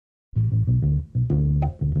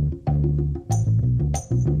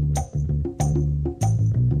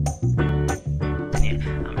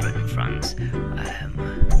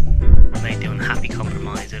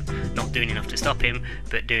to stop him,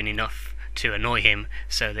 but doing enough to annoy him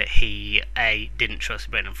so that he didn't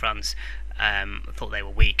trust Britain and France, thought they were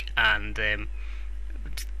weak, and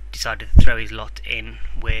decided to throw his lot in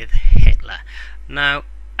with Hitler. Now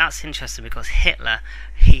that's interesting because Hitler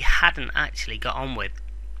he hadn't actually got on with.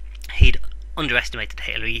 He'd underestimated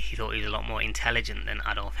Hitler. He thought he was a lot more intelligent than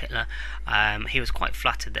Adolf Hitler. He was quite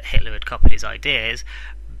flattered that Hitler had copied his ideas,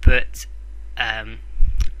 but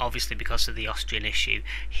obviously because of the Austrian issue,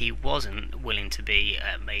 he wasn't willing to be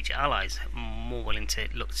major allies, more willing to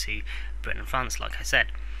look to Britain and France, like I said.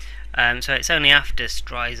 So it's only after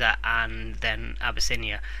Stresa and then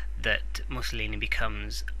Abyssinia that Mussolini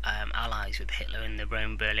becomes allies with Hitler in the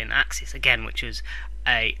Rome-Berlin axis, again, which was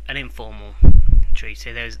an informal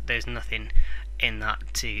treaty. There's nothing in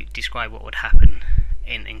that to describe what would happen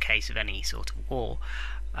in case of any sort of war,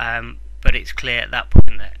 but it's clear at that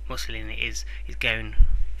point that Mussolini is going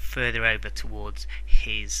further over towards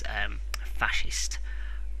his fascist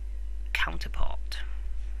counterpart.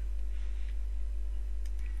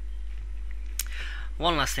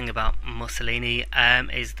 One last thing about Mussolini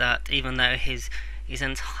is that even though his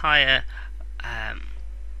entire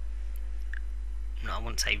no, I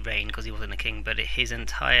wouldn't say reign because he wasn't a king, but his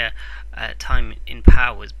entire time in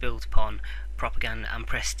power was built upon propaganda and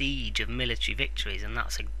prestige of military victories, and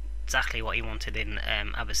that's exactly what he wanted in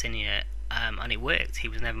Abyssinia, and it worked. He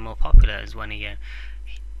was never more popular as when he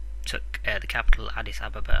took the capital Addis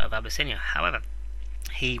Ababa of Abyssinia. However,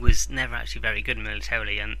 he was never actually very good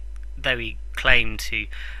militarily, and though he claimed to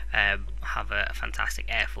have a fantastic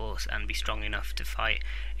air force and be strong enough to fight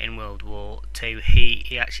in World War II,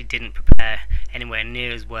 he actually didn't prepare anywhere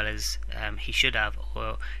near as well as he should have,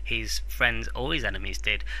 or his friends or his enemies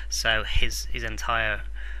did. So his entire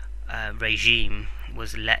regime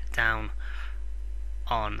was let down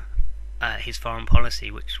on his foreign policy,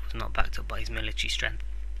 which was not backed up by his military strength.